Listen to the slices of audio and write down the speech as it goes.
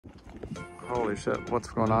Holy shit, what's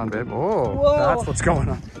going on, babe? Oh, whoa. That's what's going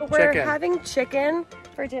on. We're having chicken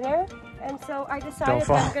for dinner, and so I decided that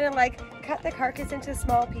I'm gonna like cut the carcass into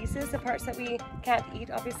small pieces, the parts that we can't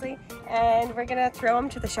eat, obviously, and we're gonna throw them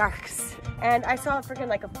to the sharks. And I saw a freaking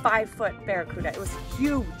like a 5-foot barracuda. It was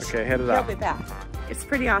huge. Okay, hit it up. Really bad. It's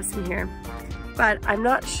pretty awesome here, but I'm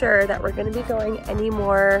not sure that we're gonna be going any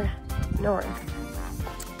more north.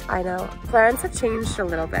 I know, plans have changed a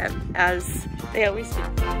little bit, as they always do.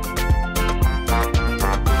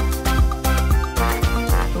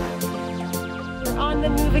 We're on the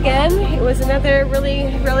move again. It was another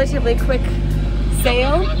relatively quick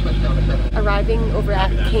sail, arriving over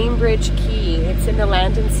at Cambridge Cay. It's in the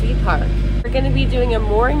Land and Sea Park. We're gonna be doing a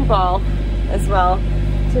mooring ball as well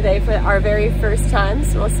today for our very first time,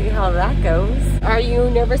 so we'll see how that goes. Are you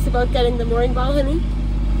nervous about getting the mooring ball, honey?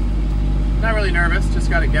 Not really nervous, just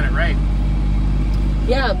gotta get it right.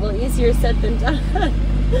 Yeah, well, easier said than done.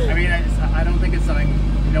 I mean, I don't think it's something,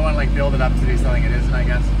 you don't want to like build it up to do something it isn't, I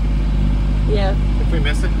guess. Yeah. If we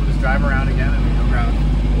miss it, we'll just drive around again and we'll go around.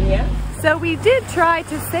 Yeah. So we did try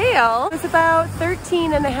to sail. It was about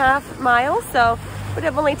 13.5 miles, so it would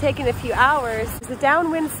have only taken a few hours. It was a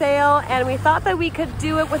downwind sail, and we thought that we could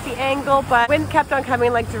do it with the angle, but wind kept on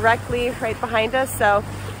coming like directly right behind us, so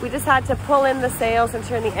we just had to pull in the sails and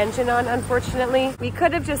turn the engine on, unfortunately. We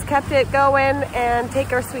could have just kept it going and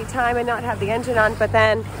take our sweet time and not have the engine on, but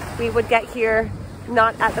then we would get here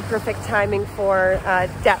not at the perfect timing for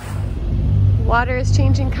depth. Water is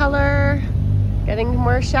changing color, getting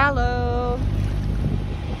more shallow.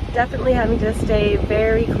 Definitely having to stay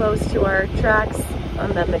very close to our tracks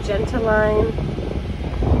on the magenta line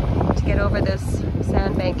to get over this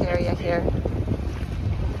sandbank area here.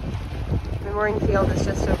 The mooring field is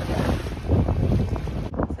just over there.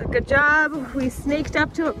 So good job. We snaked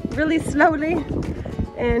up to it really slowly,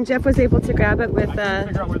 and Jeff was able to grab it with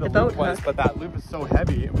the boat hook. But that loop is so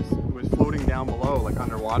heavy, it was floating down below, like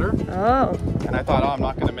underwater. Oh. And I thought, oh, I'm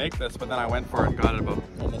not gonna make this, but then I went for it and got it about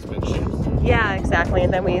almost mid-ship. Yeah, exactly.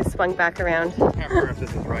 And then we swung back around. I can't remember if this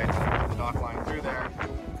is right. The dock line through there,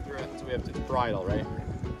 through it, so we have to bridle, right?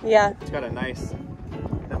 Yeah. It's got a nice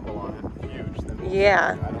thimble on it, huge thimble.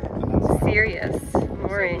 Yeah. Serious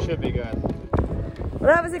mooring. So it should be good.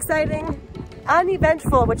 Well, that was exciting.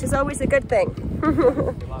 Uneventful, which is always a good thing. We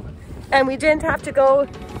love it. And we didn't have to go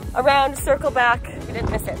around, circle back. We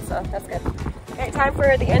didn't miss it, so that's good. Okay, time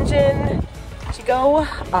for the engine to go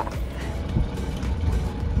up.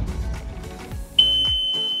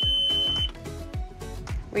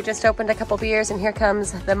 We just opened a couple beers, and here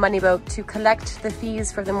comes the money boat to collect the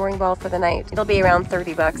fees for the mooring ball for the night. It'll be around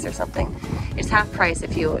 30 bucks or something. It's half price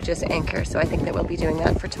if you just anchor, so I think that we'll be doing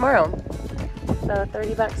that for tomorrow. So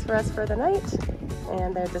 30 bucks for us for the night,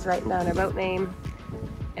 and they're just writing down our boat name,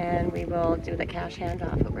 and we will do the cash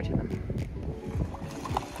handoff over to them.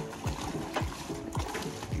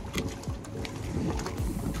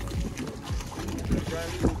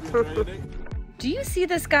 Do you see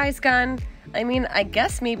this guy's gun? I mean, I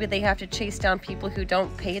guess maybe they have to chase down people who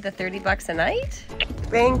don't pay the 30 bucks a night?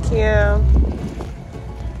 Thank you.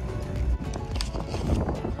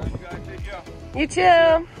 You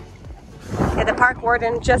too. Okay, the park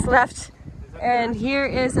warden just left, and here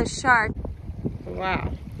is a shark.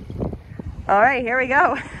 Wow. All right, here we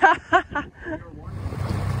go.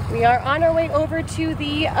 We are on our way over to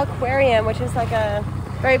the aquarium, which is like a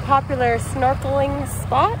very popular snorkeling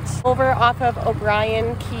spot over off of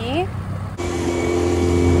O'Brien Key.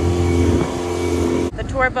 The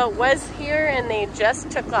tour boat was here and they just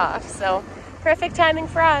took off, so perfect timing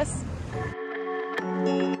for us.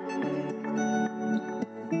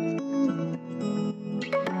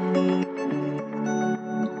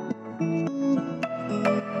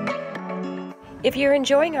 If you're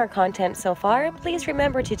enjoying our content so far, please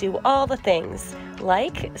remember to do all the things.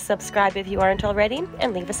 Like, subscribe if you aren't already,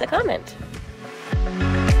 and leave us a comment.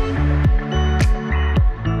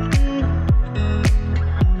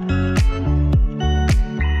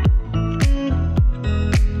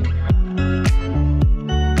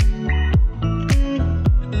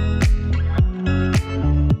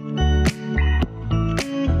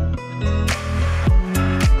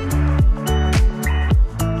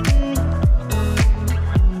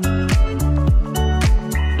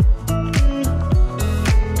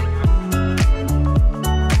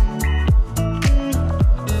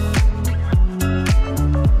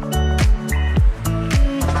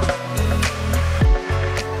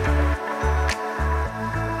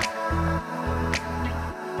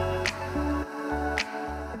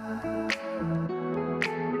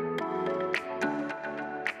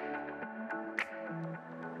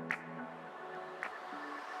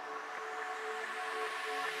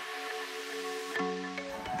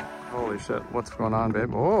 Holy shit, what's going on,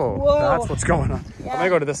 babe? Oh, Whoa. That's what's going on. Yeah. I'm gonna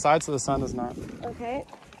go to this side so the sun is not. Okay.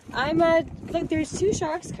 Look, there's 2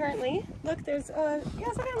 sharks currently. Look, there's,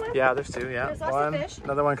 yes, I got one. Yeah, there's 2, yeah. There's lots of fish.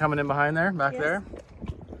 Another one coming in behind there, back there.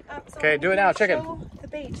 So Okay, do it now, chicken. Show the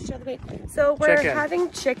bait. So we're having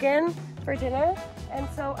chicken for dinner, and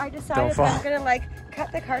so I decided that I'm gonna like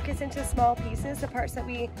cut the carcass into small pieces, the parts that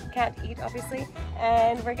we can't eat, obviously,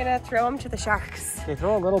 and we're gonna throw them to the sharks. Okay,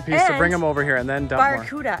 throw a little piece to bring them over here, and then dump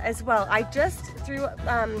barracuda as well. I just threw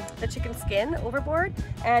the chicken skin overboard,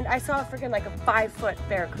 and I saw a freaking like a 5-foot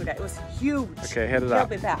barracuda. It was huge. Okay, hit it up.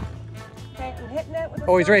 Back. Okay, I'm hitting it with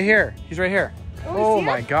a he's right here. He's right here. Oh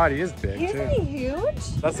my god, he is big Isn't he huge?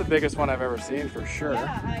 That's the biggest one I've ever seen for sure.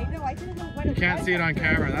 Yeah, I know. I didn't know what it was. You can't see it on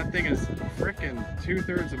camera. That thing is freaking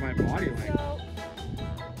 2/3 of my body length. So,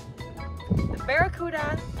 the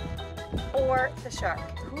barracuda or the shark?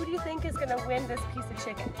 Who do you think is going to win this piece of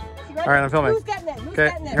chicken? All right, I'm filming. Who's getting it? Who's okay,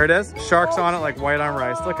 getting it? Here it is. Shark's on it like white on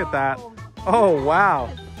rice. Look at that. Oh, wow.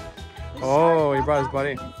 Oh, he brought his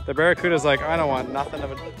buddy. The barracuda's like, I don't want nothing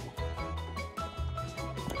of it.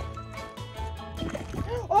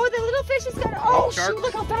 Oh, the little fish is gonna. Oh, shark. shoot,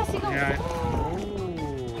 look how fast he goes. Yeah.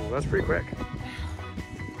 Oh, that's pretty quick.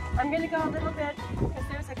 I'm gonna go a little bit because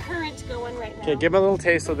there's a current going right now. Okay, give them a little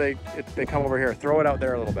taste so they come over here. Throw it out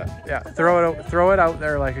there a little bit. Yeah, throw it out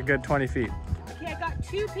there like a good 20 feet. Okay, I got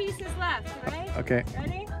 2 pieces left, right? Okay.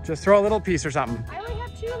 Ready? Just throw a little piece or something. I only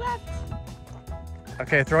have 2 left.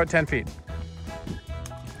 Okay, throw it 10 feet.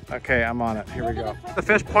 Okay, I'm on it. Here we go. The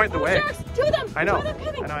fish point the way. Sharks, 2 of them. I know. 2 of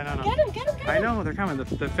them coming. I know. Get them. I know, they're coming.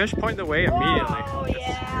 The fish point the way immediately. Oh,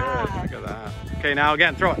 yeah. Good. Look at that. Okay, now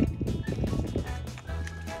again, throw it.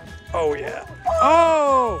 Oh, yeah.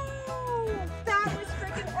 Oh! That was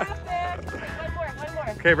freaking epic. Okay, one more.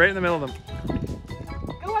 Okay, right in the middle of them.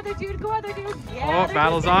 Go other dude. Yeah, Oh,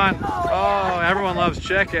 battle's on. Oh, yeah. Everyone loves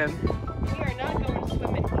chicken. We are not going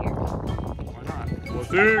swimming here. Why not? We'll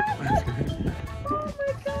see. Oh my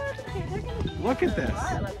god. Okay, they're gonna be Look at this.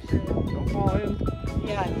 wild, I'm sure. Don't fall in.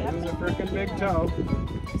 Yeah, There's a definitely. freaking big toe.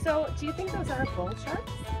 So, do you think those are bull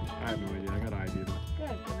sharks? I have no idea. I got ID.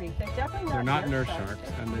 Good grief. They're definitely not. They're not nurse sharks,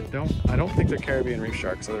 and I don't think they're Caribbean reef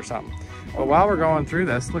sharks, so there's something. But while we're going through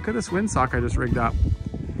this, look at this windsock I just rigged up.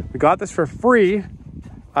 We got this for free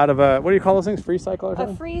out of a, what do you call those things? Free cycle or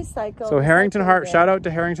something? A free cycle. So Harrington Harbor, shout out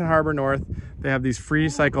to Harrington Harbor North. They have these free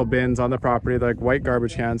cycle bins on the property, they're like white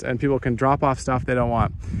garbage cans, and people can drop off stuff they don't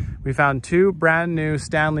want. We found 2 brand new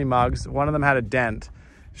Stanley mugs. One of them had a dent.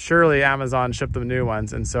 Surely Amazon shipped them new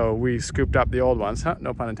ones, and so we scooped up the old ones. Huh?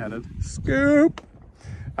 No pun intended. Scoop!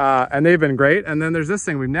 And they've been great. And then there's this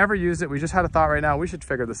thing, we've never used it. We just had a thought right now, we should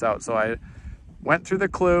figure this out. So I went through the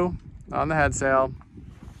clue on the head sail,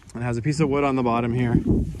 and it has a piece of wood on the bottom here.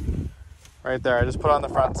 Right there, I just put on the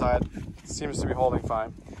front side. It seems to be holding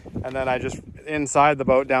fine. And then I just, inside the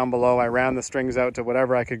boat down below, I ran the strings out to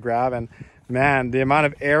whatever I could grab. And man, the amount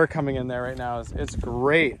of air coming in there right now it's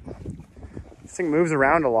great. This thing moves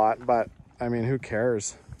around a lot, but I mean, who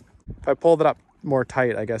cares? If I pulled it up more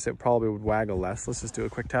tight, I guess it probably would waggle less. Let's just do a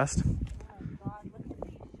quick test.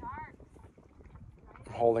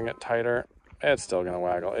 I'm holding it tighter. It's still gonna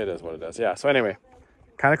waggle. It is what it is. Yeah, so anyway,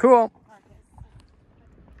 kind of cool.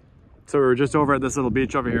 So we were just over at this little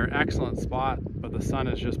beach over here. Excellent spot, but the sun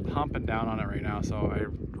is just pumping down on it right now. So I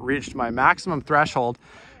reached my maximum threshold,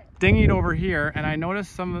 dinghied over here, and I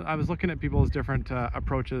noticed I was looking at people's different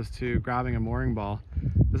approaches to grabbing a mooring ball.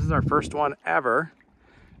 This is our first one ever.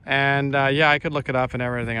 And yeah, I could look it up and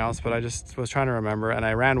everything else, but I just was trying to remember. And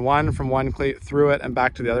I ran one from one cleat, threw it, and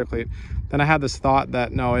back to the other cleat. Then I had this thought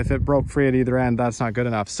that no, if it broke free at either end, that's not good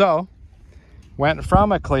enough. So went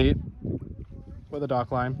from a cleat with a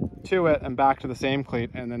dock line to it and back to the same cleat,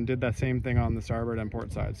 and then did that same thing on the starboard and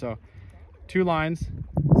port side. So 2 lines.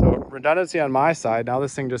 So redundancy on my side. Now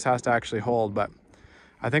this thing just has to actually hold, but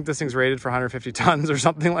I think this thing's rated for 150 tons or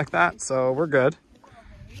something like that. So we're good.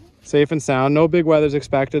 Safe and sound. No big weather's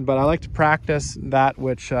expected, but I like to practice that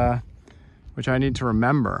which I need to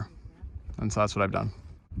remember. And so that's what I've done.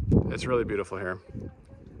 It's really beautiful here.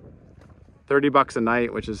 30 bucks a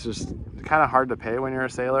night, which is just kind of hard to pay when you're a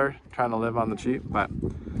sailor trying to live on the cheap, but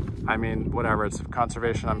I mean, whatever, it's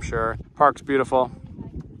conservation, I'm sure. Park's beautiful.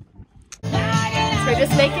 So we're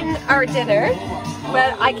just making our dinner,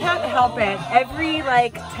 but I can't help it. Every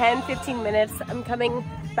like 10-15 minutes, I'm coming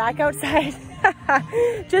back outside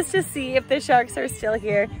just to see if the sharks are still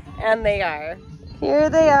here, and they are. Here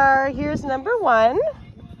they are. Here's number 1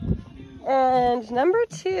 and number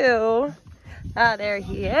 2. There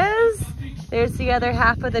he is. There's the other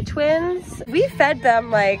half of the twins. We fed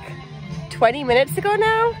them like 20 minutes ago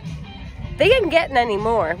now. They ain't getting any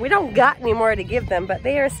more. We don't got any more to give them, but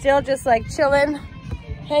they are still just like chilling,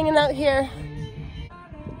 hanging out here.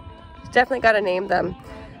 Definitely got to name them.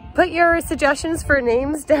 Put your suggestions for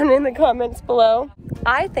names down in the comments below.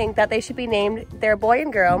 I think that they should be named, they're a boy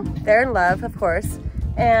and girl. They're in love, of course.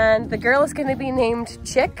 And the girl is going to be named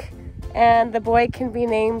Chick, and the boy can be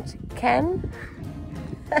named Ken.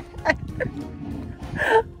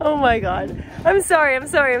 Oh my God. I'm sorry.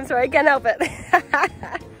 I can't help it.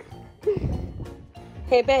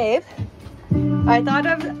 Hey babe, I thought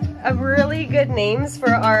of really good names for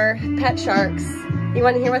our pet sharks. You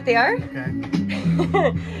want to hear what they are?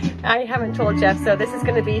 Okay. I haven't told Jeff, so this is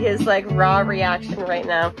going to be his like raw reaction right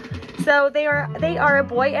now. So they are a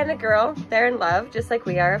boy and a girl. They're in love, just like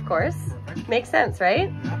we are, of course. Makes sense,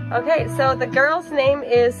 right? Okay, so the girl's name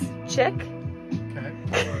is Chick.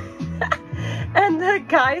 Okay. And the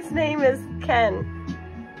guy's name is Ken.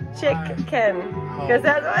 Chick Ken. Because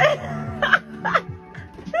that's what...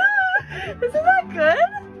 Isn't that good?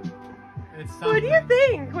 What do you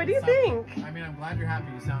think? What do you think? I mean, I'm glad you're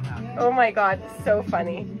happy. You sound happy. Oh my God, so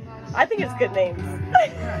funny. I think it's good names.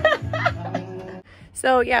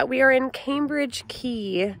 So yeah, we are in Cambridge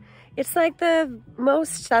Cay. It's like the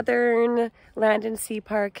most southern land and sea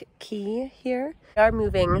park key here. We are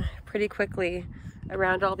moving pretty quickly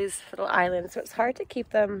around all these little islands, so it's hard to keep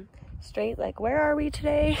them straight. Like, where are we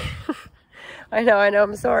today? I know,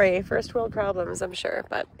 I'm sorry. First world problems, I'm sure,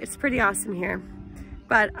 but it's pretty awesome here.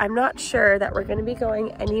 But I'm not sure that we're gonna be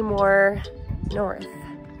going any more north.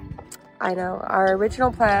 I know, our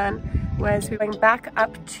original plan was going back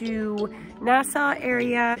up to Nassau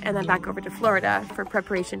area and then back over to Florida for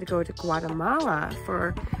preparation to go to Guatemala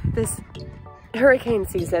for this hurricane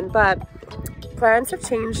season, but plans have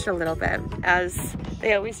changed a little bit, as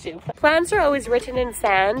they always do. Plans are always written in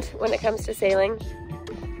sand when it comes to sailing.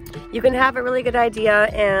 You can have a really good idea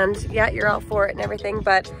and yeah, you're all for it and everything,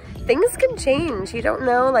 but things can change. You don't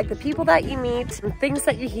know, like the people that you meet, and things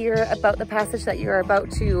that you hear about the passage that you're about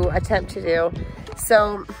to attempt to do.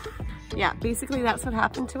 So yeah, basically that's what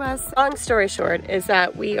happened to us. Long story short is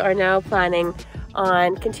that we are now planning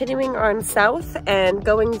on continuing on south and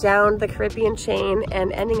going down the Caribbean chain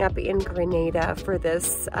and ending up in Grenada for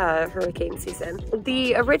this hurricane season.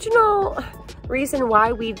 The original reason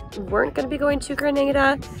why we weren't going to be going to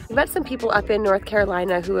Grenada, we met some people up in North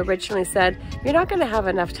Carolina who originally said, you're not going to have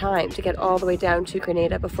enough time to get all the way down to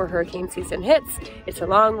Grenada before hurricane season hits. It's a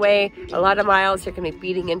long way, a lot of miles, you're going to be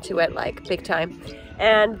beating into it like big time.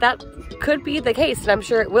 And that could be the case, and I'm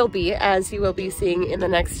sure it will be, as you will be seeing in the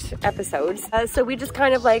next episodes. So we just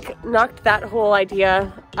kind of like knocked that whole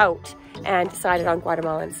idea out and decided on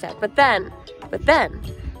Guatemala instead. But then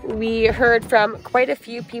we heard from quite a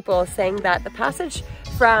few people saying that the passage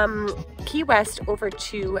from Key West over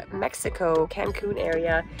to Mexico, Cancun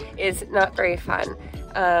area, is not very fun.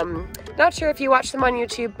 Not sure if you watch them on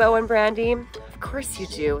YouTube, Bo and Brandy. Of course you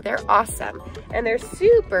do. They're awesome. And they're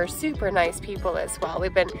super, super nice people as well.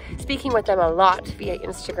 We've been speaking with them a lot via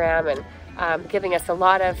Instagram and giving us a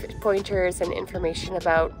lot of pointers and information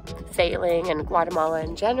about sailing and Guatemala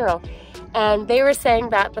in general. And they were saying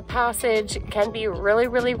that the passage can be really,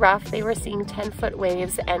 really rough. They were seeing 10-foot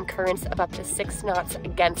waves and currents of up to 6 knots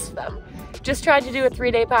against them. Just tried to do a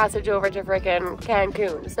 3-day passage over to frickin'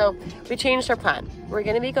 Cancun. So we changed our plan. We're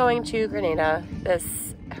gonna be going to Grenada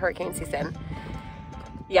this hurricane season.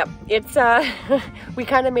 Yep, it's we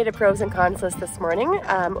kind of made a pros and cons list this morning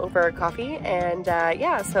over coffee, and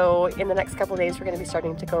yeah, so in the next couple of days we're going to be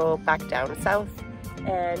starting to go back down south,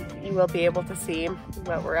 and you will be able to see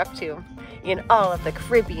what we're up to in all of the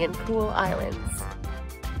Caribbean cool islands.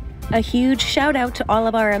 A huge shout out to all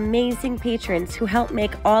of our amazing patrons who help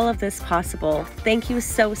make all of this possible. Thank you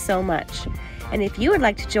so, so much. And if you would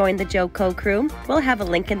like to join the Joco crew, we'll have a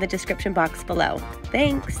link in the description box below.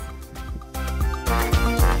 Thanks!